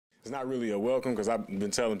not really a welcome because I've been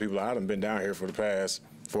telling people I haven't been down here for the past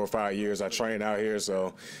 4 or 5 years. I train out here,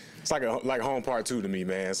 so it's like home part 2 to me,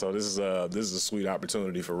 man. So this is a sweet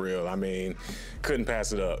opportunity for real. I mean, couldn't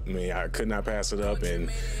pass it up. I mean, I could not pass it up. And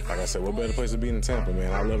like I said, what better place to be than Tampa,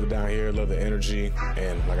 man? I love it down here, love the energy,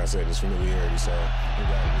 and like I said, just familiarity. So we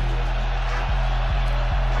got to be here.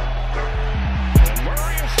 And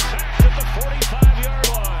Murray is sacked at the 45-yard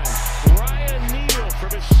line. Ryan Neal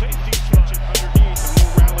from his safety switch underneath, and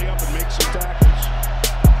will rally up and make some tackles.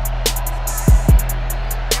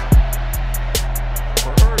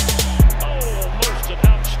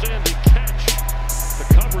 Outstanding catch. The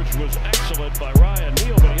coverage was excellent by Ryan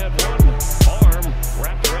Neal, but he had one arm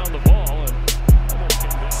wrapped around the ball and almost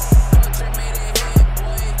came down.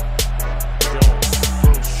 Jones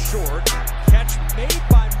throws short. Catch made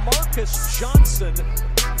by Marcus Johnson.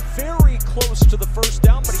 Very close to the first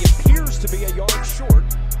down, but he appears to be a yard short.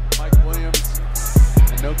 Mike Williams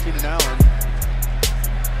and no Keenan Allen.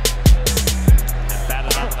 And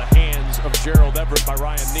batted out of the hands of Gerald Everett by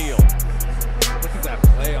Ryan Neal. Look at that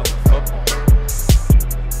play on the football.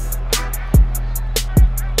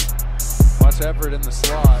 Watch Everett in the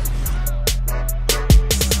slot.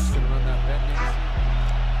 Just gonna run that bending.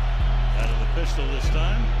 Out of the pistol this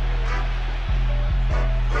time.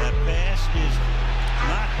 That pass is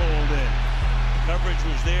not hauled in. Coverage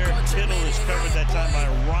was there. Kittle is covered that time by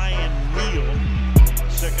Ryan Neal.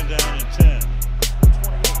 2nd down and 10.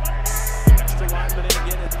 28. Extra lineman in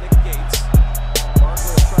again at Nick Gates.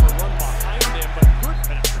 Barkley will try to run behind him, but good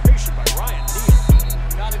penetration by Ryan Neal.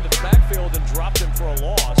 Got into the backfield and dropped him for a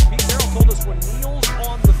loss. Pete Carroll told us when Neal's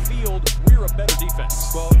on the field, we're a better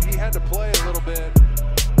defense. Well, he had to play a little bit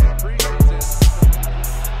in preseason.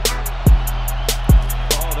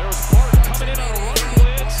 Oh, there was Barton coming in on a run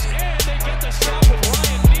blitz, and they get the stop with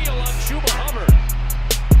Ryan Neal on Chuba Hubbard.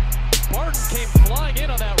 Barton came flying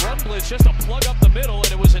in on that run blitz just to plug up the middle,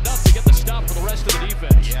 and it was enough to get the stop for the rest of the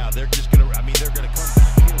defense. Yeah, they're just going to, they're going to come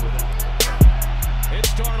back here with it.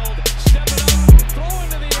 It's Darnold stepping up, throwing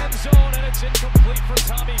to the end zone, and it's incomplete for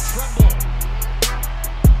Tommy Tremble.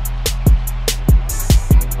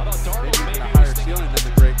 I thought Darnold maybe a was higher thinking ceiling than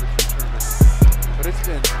the great Richard Sherman. But it's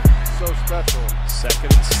been so special.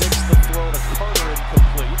 2nd and 6, the throw to Carter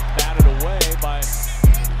incomplete. Batted away by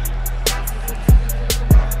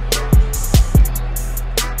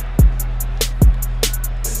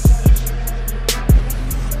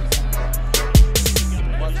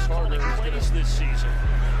this season.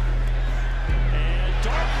 And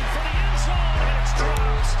Dalton for the end zone, and it's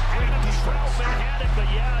dropped. Adam Troutman had it, but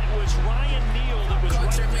yeah, it was Ryan Neal that was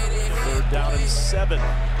right there. 3rd down and 7.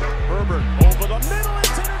 Herbert over the middle,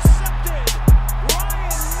 it's intercepted.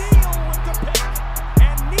 Ryan Neal with the pick,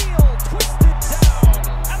 and Neal twisted down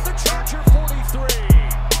at the Charger 43.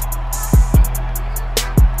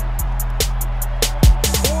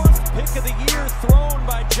 4th pick of the year thrown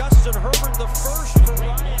by Justin Herbert, the first for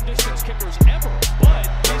Ryan. Distance kickers ever, but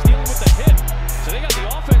he's dealing with the hit. So they got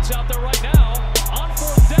the offense out there right now. On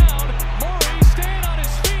 4th down, Murray staying on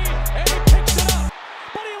his feet, and he picks it up.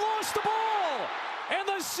 But he lost the ball, and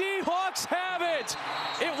the Seahawks have it.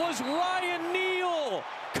 It was Ryan Neal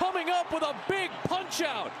coming up with a big punch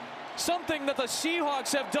out. Something that the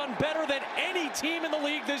Seahawks have done better than any team in the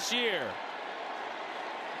league this year.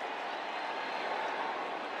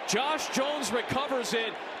 Josh Jones recovers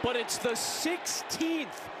it, but it's the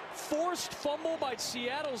 16th forced fumble by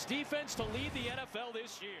Seattle's defense to lead the NFL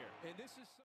this year. And this is